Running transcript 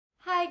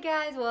Hi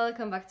guys,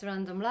 welcome back to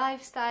Random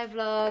Lifestyle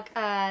Vlog.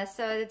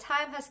 So the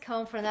time has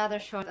come for another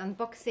short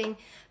unboxing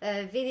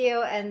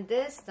video, and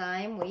this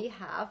time we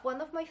have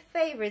one of my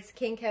favorite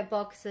skincare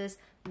boxes,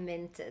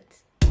 minted.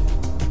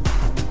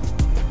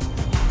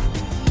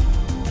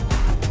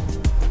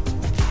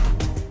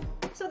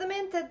 So the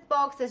minted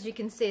box, as you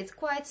can see, it's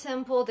quite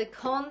simple. The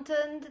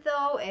content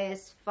though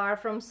is far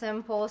from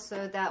simple,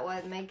 so that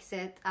what makes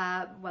it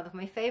one of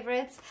my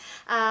favorites.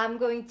 I'm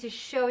going to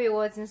show you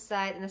what's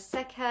inside in a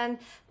second,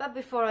 but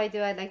before I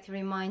do, I'd like to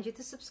remind you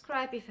to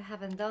subscribe if you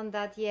haven't done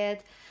that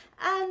yet,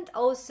 and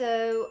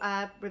also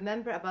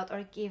remember about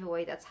our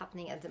giveaway that's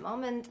happening at the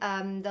moment.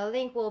 The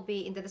link will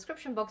be in the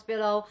description box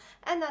below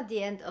and at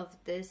the end of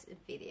this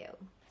video.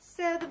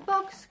 So the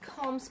box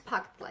comes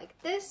packed like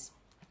this.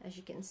 As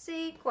you can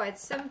see, quite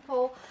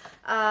simple,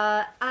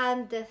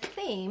 and the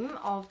theme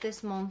of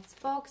this month's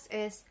box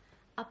is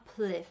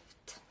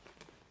uplift.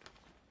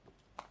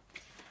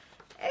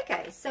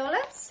 Okay, so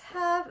let's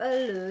have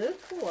a look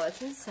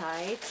what's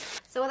inside.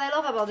 So what I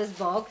love about this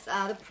box,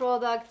 the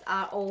products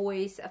are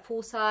always a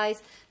full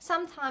size.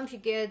 Sometimes you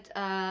get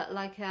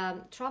like a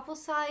travel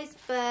size,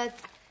 but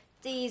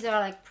these are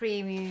like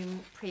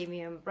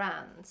premium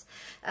brands.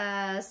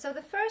 So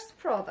the first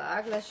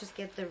product, let's just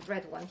get the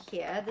red one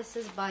here. This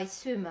is by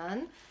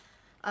Suman.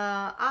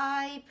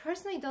 I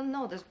personally don't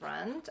know this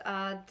brand.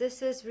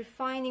 This is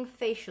refining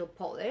facial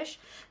polish.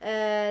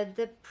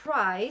 The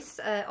price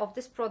of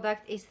this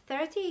product is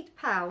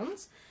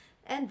 £38,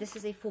 and this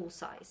is a full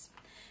size.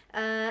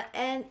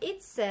 And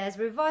it says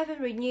revive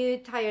and renew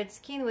tired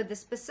skin with the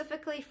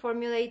specifically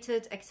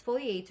formulated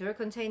exfoliator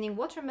containing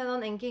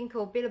watermelon and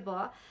ginkgo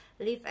biloba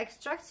leaf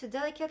extracts to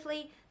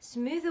delicately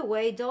smooth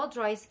away dull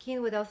dry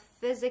skin without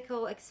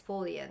physical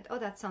exfoliant. Oh,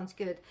 that sounds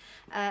good,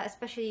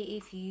 especially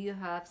if you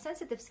have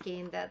sensitive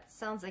skin. That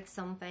sounds like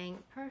something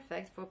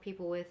perfect for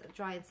people with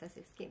dry and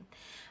sensitive skin.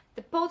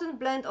 The potent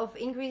blend of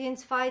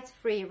ingredients fights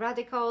free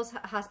radicals,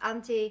 has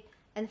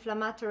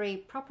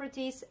anti-inflammatory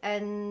properties,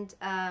 and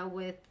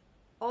with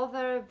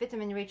other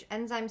vitamin-rich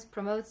enzymes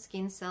promotes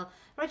skin cell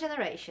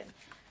regeneration.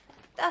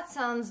 That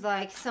sounds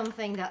like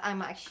something that I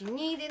might actually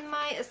need in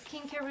my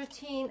skincare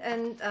routine,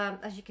 and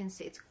as you can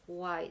see, it's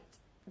quite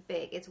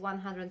big. It's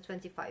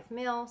 125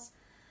 mils.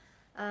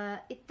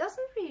 It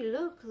doesn't really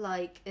look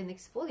like an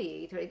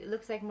exfoliator. It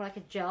looks like more like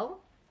a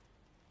gel.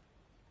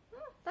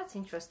 That's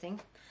interesting.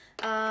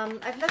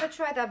 I've never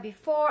tried that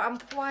before. I'm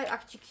quite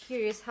actually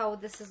curious how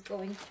this is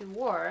going to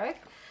work.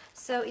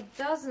 So it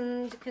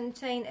doesn't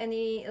contain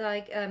any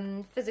like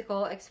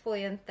physical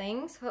exfoliant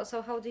things.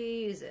 So how do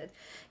you use it?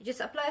 You just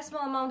apply a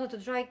small amount onto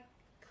dry,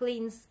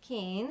 clean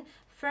skin,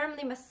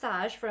 firmly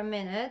massage for a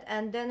minute,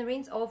 and then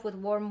rinse off with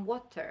warm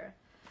water.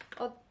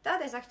 Oh,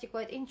 that is actually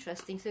quite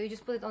interesting. So you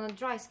just put it on a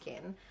dry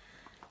skin,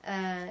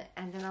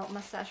 and then I'll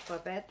massage for a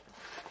bit,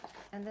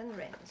 and then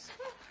rinse.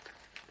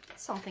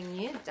 Something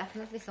new,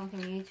 definitely something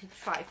new to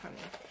try for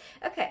me.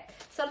 Okay,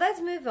 so let's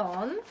move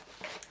on.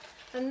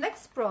 The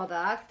next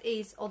product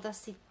is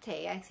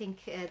Audacité. I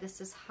think this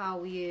is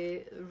how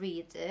you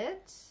read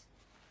it.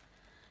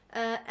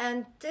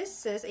 And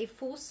this is a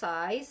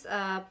full-size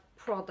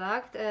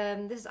product.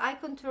 This is Eye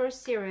Contour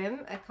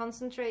Serum, a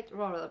concentrate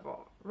roller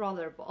ball.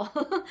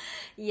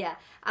 Yeah.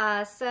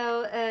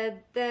 So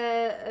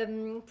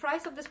the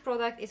price of this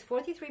product is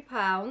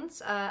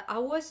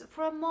 £43.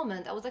 For a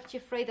moment, I was actually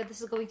afraid that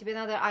this is going to be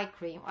another eye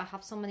cream. I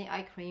have so many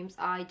eye creams,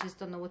 I just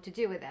don't know what to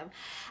do with them.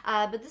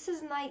 But this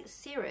is night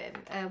serum,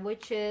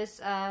 which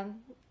is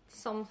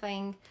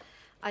something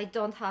I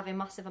don't have a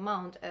massive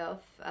amount of.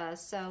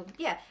 So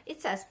yeah,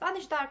 it says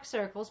banish dark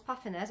circles,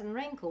 puffiness and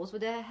wrinkles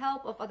with the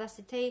help of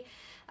Audacité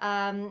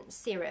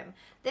serum.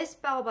 This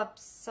baobab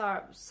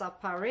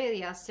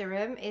sarsaparilla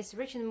serum is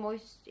rich in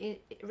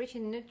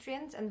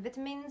nutrients and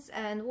vitamins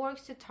and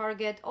works to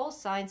target all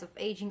signs of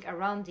aging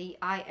around the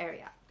eye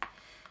area.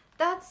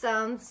 That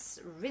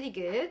sounds really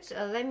good.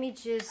 Let me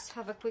just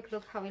have a quick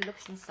look how it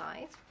looks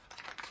inside.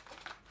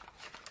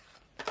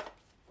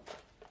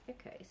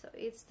 Okay, so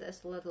it's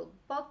this little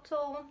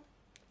bottle,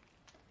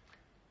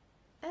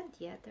 and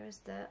yeah, there's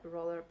the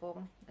roller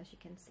ball, as you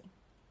can see.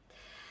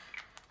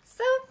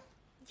 So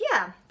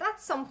yeah,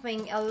 that's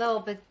something a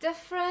little bit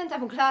different.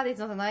 I'm glad it's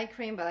not an eye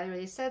cream, but I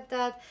already said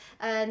that.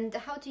 And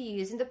how to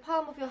use: in the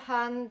palm of your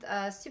hand,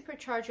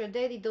 supercharge your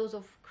daily dose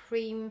of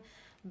cream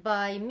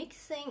by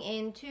mixing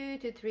in 2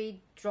 to 3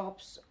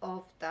 drops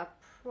of the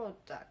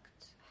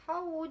product.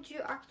 How would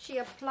you actually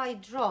apply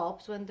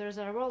drops when there's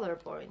a roller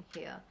ball in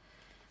here?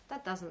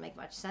 That doesn't make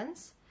much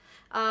sense.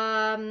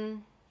 That's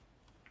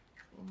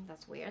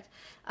weird.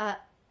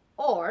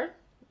 Or,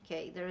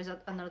 okay, there is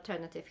an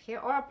alternative here.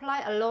 Or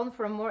apply alone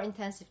for a more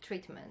intensive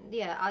treatment.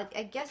 Yeah,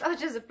 I guess I'll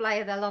just apply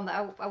it alone.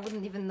 I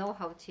wouldn't even know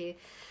how to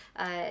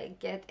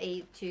get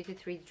 2 to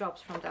 3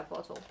 drops from that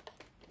bottle.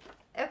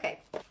 Okay.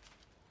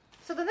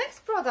 So the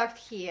next product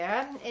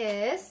here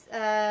is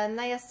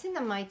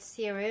niacinamide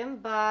serum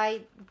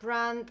by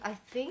brand, I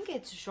think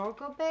it's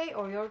Yorgobay,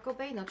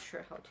 not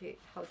sure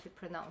how to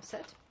pronounce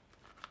it.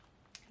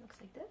 Looks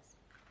like this.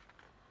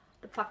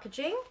 The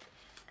packaging,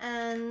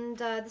 And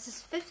this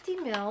is 50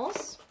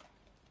 mils.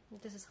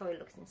 This is how it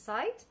looks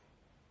inside.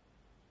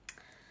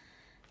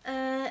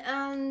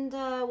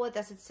 What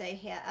does it say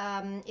here?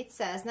 It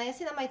says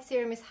niacinamide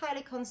serum is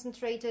highly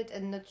concentrated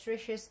and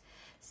nutritious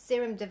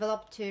serum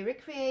developed to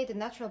recreate the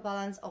natural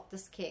balance of the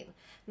skin.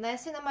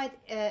 Niacinamide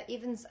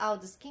evens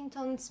out the skin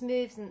tone,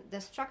 smooths the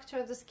structure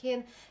of the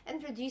skin,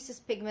 and reduces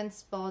pigment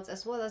spots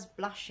as well as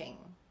blushing.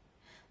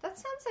 That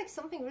sounds like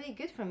something really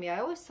good for me. I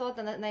always thought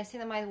that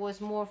niacinamide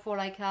was more for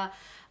like a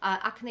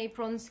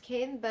acne-prone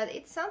skin, but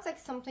it sounds like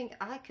something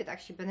I could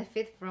actually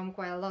benefit from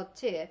quite a lot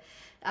too.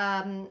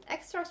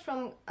 Extracts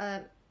from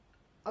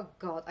oh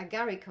god,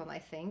 agaricon, I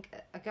think.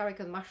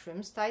 Agaricon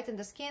mushrooms tighten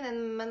the skin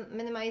and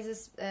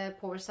minimizes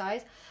pore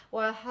size,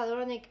 while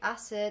hyaluronic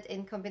acid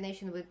in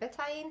combination with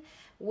betaine,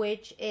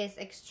 which is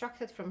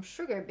extracted from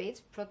sugar beets,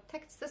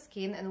 protects the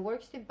skin and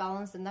works to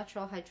balance the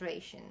natural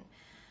hydration.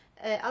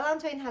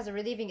 Allantoin has a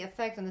relieving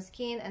effect on the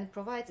skin and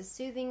provides a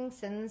soothing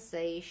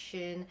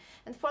sensation.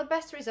 And for the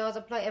best results,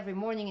 apply every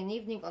morning and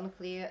evening on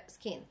clear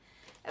skin.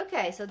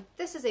 Okay, so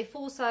this is a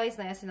full-size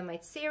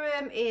niacinamide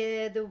serum.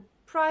 The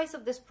price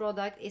of this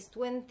product is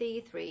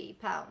 £23.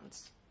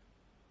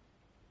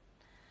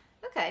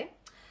 Okay,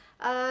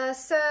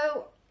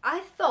 so I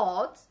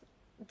thought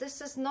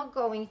this is not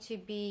going to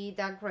be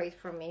that great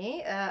for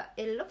me.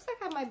 It looks like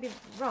I might be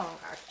wrong,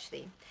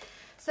 actually.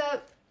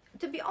 So,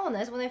 to be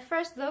honest, when I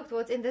first looked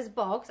what's in this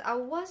box, I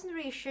wasn't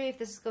really sure if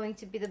this is going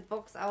to be the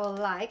box I will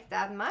like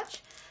that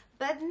much.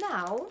 But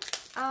now,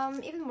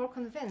 I'm even more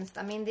convinced.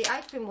 I mean, the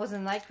eye cream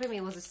wasn't an eye cream,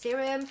 it was a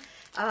serum.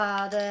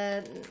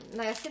 The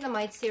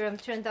niacinamide serum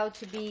turned out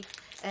to be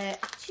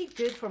actually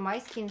good for my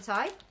skin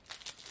type.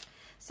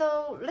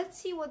 So, let's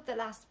see what the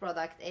last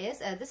product is.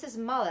 This is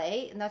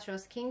Malay Natural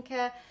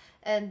Skincare,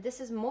 and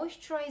this is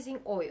moisturizing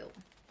oil.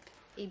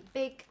 A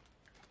big,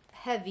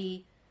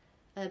 heavy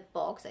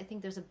box. I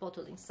think there's a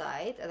bottle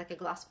inside, like a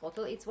glass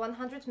bottle. It's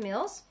 100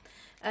 mils.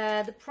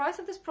 The price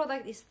of this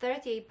product is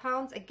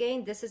 £38.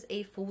 Again, this is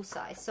a full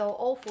size, so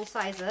all full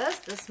sizes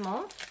this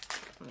month.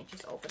 Let me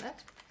just open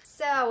it.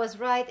 So I was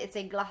right, it's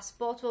a glass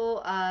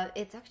bottle.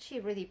 It's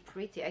actually really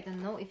pretty. I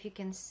don't know if you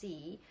can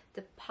see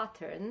the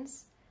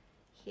patterns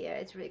here.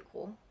 It's really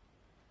cool.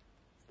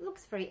 It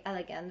looks very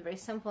elegant, very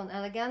simple and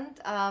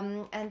elegant.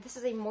 And this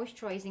is a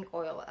moisturizing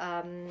oil.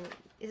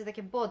 Is it like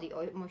a body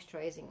oil,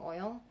 moisturizing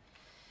oil?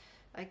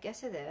 I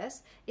guess it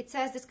is. It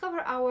says,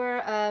 discover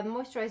our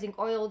moisturizing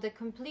oil, the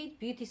complete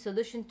beauty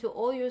solution to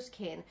all your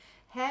skin,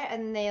 hair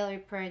and nail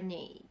repair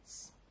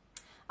needs.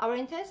 Our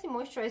intensely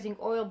moisturizing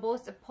oil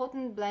boasts a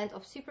potent blend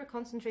of super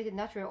concentrated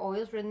natural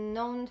oils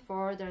renowned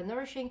for their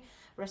nourishing,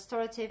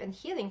 restorative and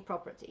healing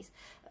properties,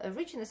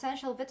 rich in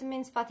essential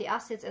vitamins, fatty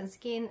acids and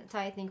skin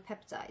tightening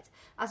peptides.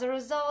 As a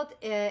result,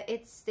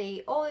 it's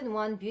the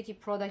all-in-one beauty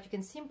product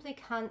you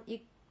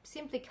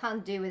simply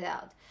can't do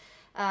without.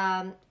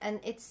 And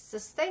it's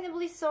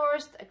sustainably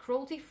sourced,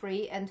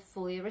 cruelty-free and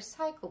fully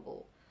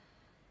recyclable.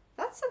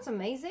 That sounds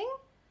amazing.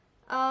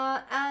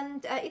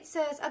 It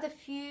says add a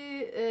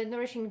few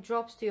nourishing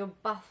drops to your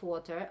bath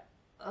water.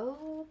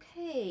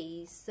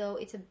 Okay, so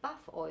it's a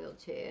bath oil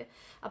too.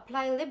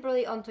 Apply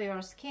liberally onto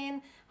your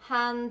skin,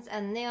 hands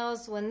and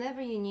nails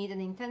whenever you need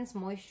an intense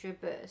moisture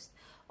burst,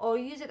 or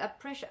use it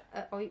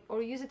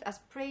as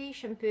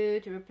pre-shampoo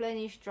to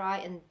replenish dry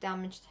and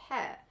damaged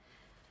hair.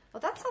 Well,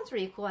 that sounds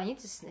really cool. I need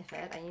to sniff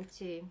it. I need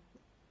to...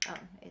 Oh,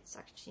 it's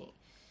actually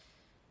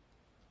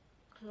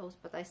closed,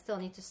 but I still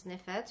need to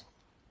sniff it.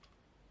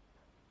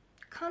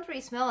 Can't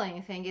really smell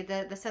anything.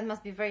 The scent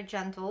must be very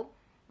gentle.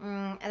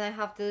 And I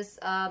have this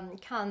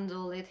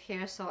candle lit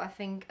here, so I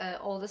think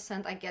all the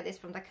scent I get is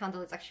from the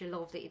candle. It's actually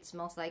lovely. It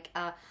smells like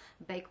a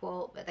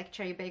bakewell, like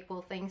cherry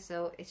bakewell thing,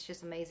 so it's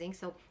just amazing.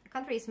 So I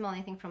can't really smell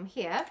anything from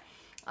here.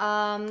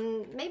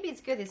 Maybe it's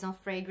good it's not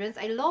fragrance.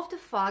 I love the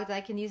fact that I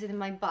can use it in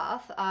my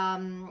bath,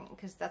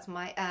 because that's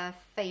my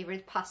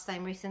favorite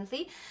pastime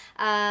recently.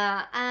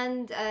 Yeah,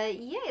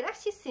 it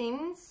actually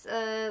seems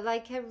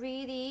like a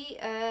really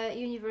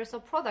universal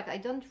product. I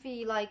don't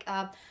really like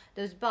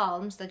those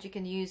balms that you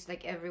can use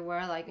like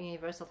everywhere, like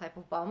universal type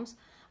of balms,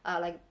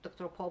 like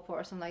Dr. Pawpaw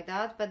or something like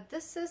that. But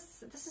this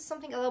is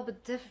something a little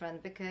bit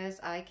different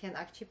because I can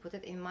actually put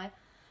it in my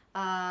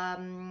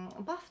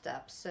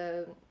bathtub.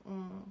 So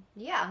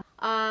yeah,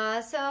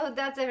 so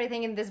that's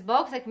everything in this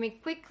box. Let me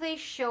quickly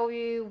show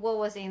you what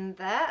was in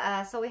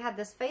there. So we had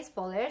this face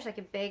polish, like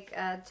a big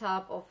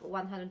tub of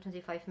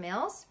 125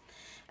 mils.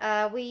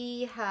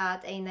 We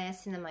had a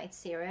niacinamide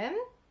serum.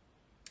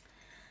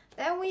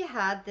 Then we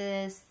had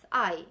this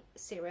eye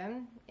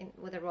serum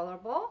with a roller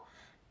ball,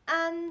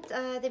 and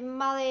the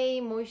Malay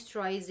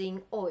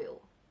moisturizing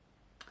oil.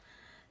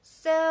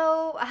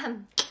 So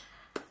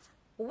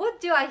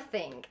what do I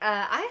think?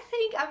 I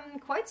think I'm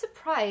quite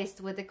surprised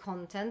with the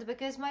content,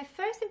 because my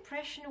first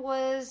impression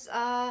was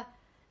I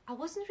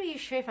wasn't really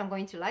sure if I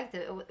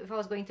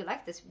was going to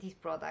like these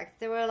products.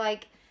 They were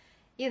like,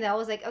 you know, I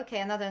was like, okay,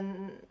 another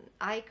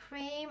eye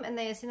cream and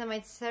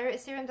niacinamide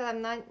serum that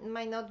I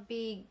might not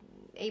be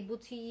able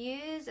to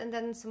use, and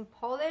then some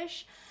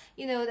polish.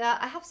 You know,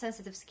 that I have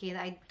sensitive skin.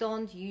 I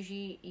don't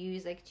usually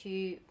use like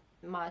too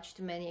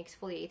many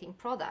exfoliating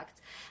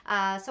products,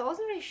 so I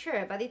wasn't really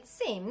sure, but it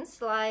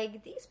seems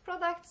like these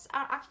products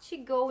are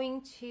actually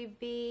going to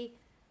be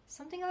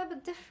something a little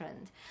bit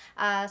different.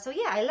 So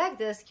yeah, I like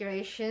this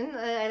curation.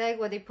 I like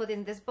what they put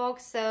in this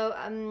box, so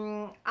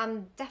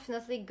I'm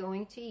definitely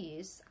going to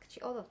use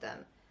actually all of them.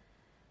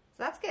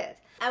 So that's good.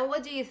 And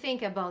what do you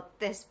think about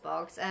this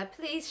box?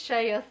 Please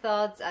share your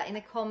thoughts in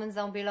the comments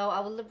down below. I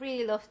would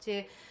really love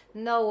to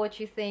know what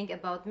you think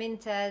about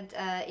Minted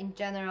in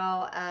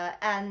general,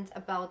 and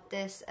about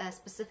this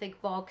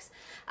specific box.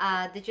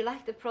 Did you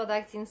like the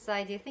products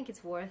inside? Do you think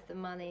it's worth the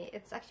money?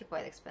 It's actually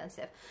quite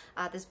expensive,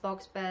 this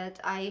box, but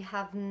I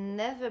have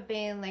never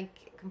been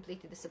like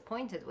completely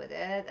disappointed with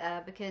it,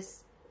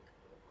 because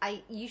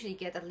I usually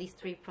get at least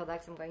 3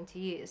 products I'm going to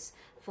use,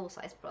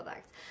 full-size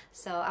products,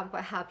 so I'm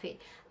quite happy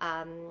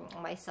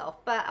myself,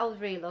 but I would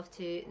really love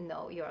to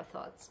know your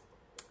thoughts.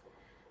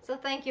 So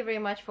thank you very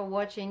much for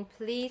watching.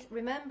 Please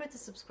remember to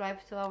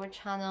subscribe to our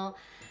channel,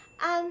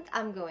 and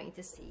I'm going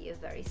to see you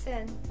very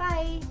soon.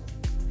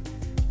 Bye!